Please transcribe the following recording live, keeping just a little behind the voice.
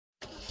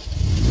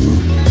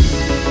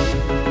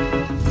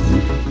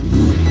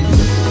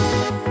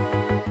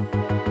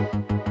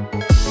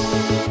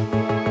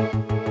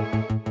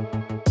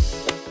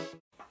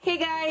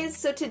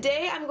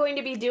today I'm going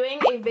to be doing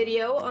a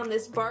video on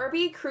this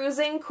Barbie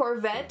Cruisin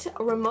Corvette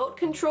remote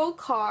control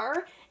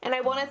car, and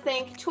I want to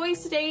thank Toy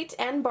State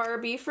and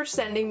Barbie for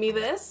sending me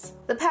this.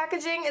 The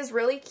packaging is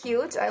really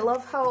cute. I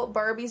love how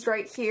Barbie's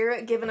right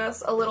here giving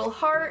us a little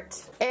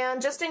heart.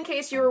 And just in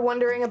case you were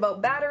wondering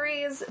about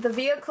batteries, the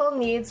vehicle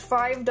needs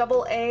 5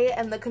 AA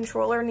and the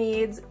controller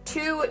needs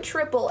 2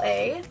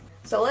 AAA.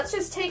 So let's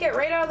just take it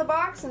right out of the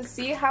box and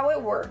see how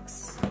it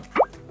works.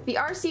 The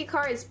RC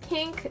car is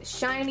pink,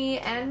 shiny,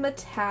 and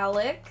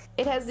metallic.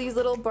 It has these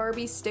little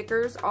Barbie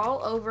stickers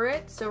all over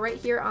it. So right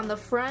here on the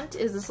front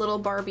is this little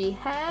Barbie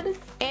head,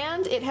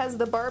 and it has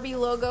the Barbie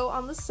logo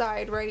on the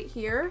side right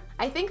here.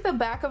 I think the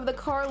back of the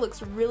car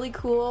looks really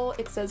cool.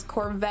 It says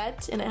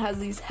Corvette, and it has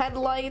these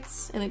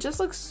headlights, and it just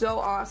looks so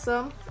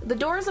awesome. The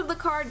doors of the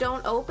car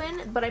don't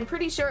open, but I'm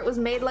pretty sure it was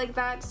made like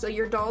that so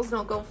your dolls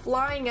don't go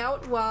flying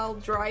out while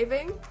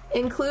driving.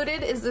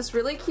 Included is this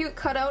really cute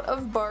cutout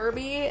of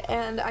Barbie,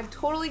 and I'm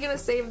totally gonna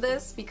save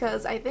this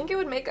because I think it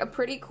would make a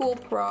pretty cool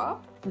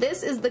prop.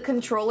 This is the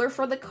controller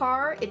for the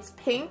car. It's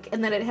pink,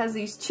 and then it has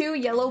these 2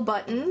 yellow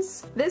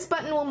buttons. This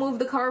button will move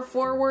the car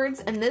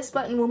forwards, and this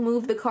button will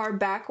move the car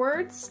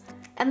backwards.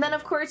 And then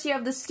of course you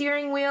have the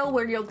steering wheel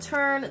where you'll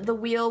turn the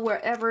wheel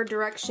wherever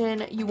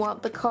direction you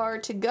want the car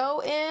to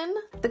go in.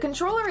 The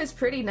controller is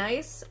pretty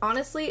nice.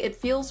 Honestly, it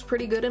feels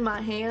pretty good in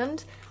my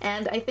hand,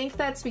 and I think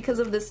that's because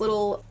of this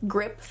little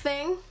grip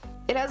thing.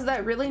 It has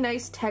that really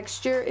nice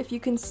texture, if you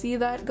can see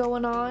that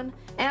going on.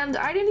 And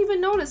I didn't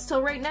even notice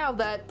till right now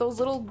that those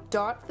little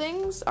dot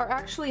things are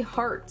actually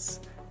hearts.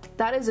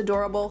 That is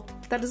adorable.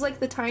 That is like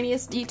the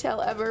tiniest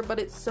detail ever, but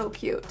it's so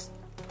cute.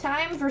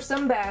 Time for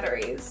some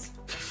batteries.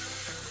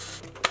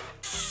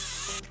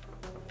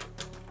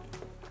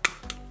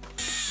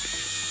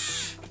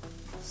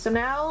 So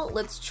now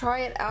let's try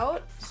it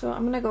out. So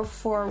I'm gonna go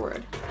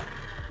forward.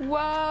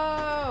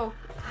 Whoa!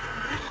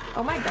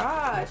 Oh my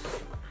gosh.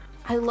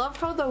 I love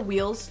how the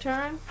wheels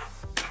turn.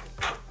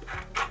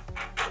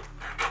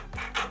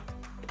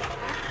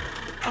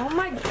 Oh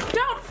my,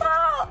 don't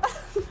fall!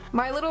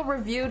 My little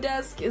review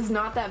desk is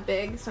not that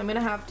big, so I'm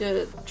gonna have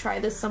to try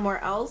this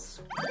somewhere else.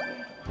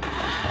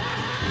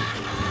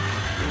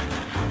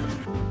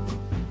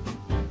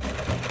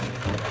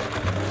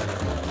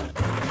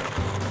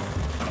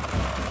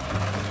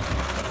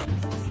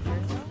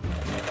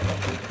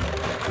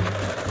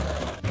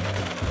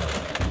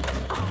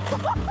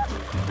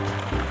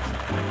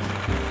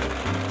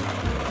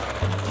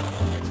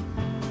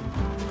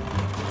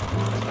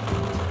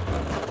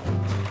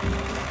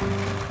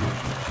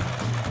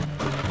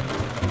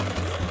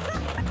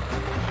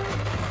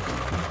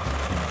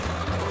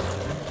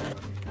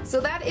 So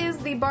that is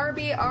the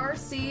Barbie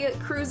RC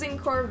Cruisin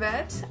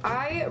Corvette.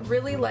 I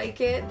really like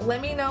it.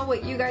 Let me know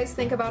what you guys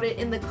think about it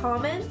in the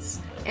comments.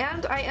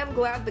 And I am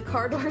glad the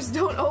car doors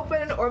don't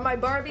open or my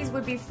Barbies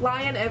would be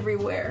flying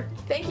everywhere.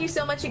 Thank you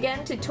so much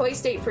again to Toy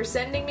State for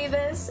sending me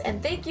this,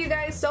 and thank you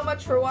guys so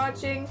much for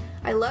watching.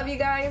 I love you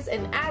guys,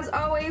 and as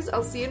always,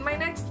 I'll see you in my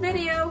next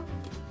video.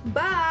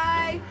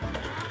 Bye!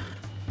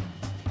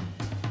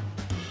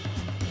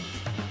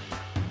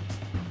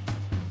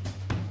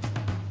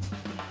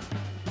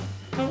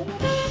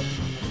 Thank you.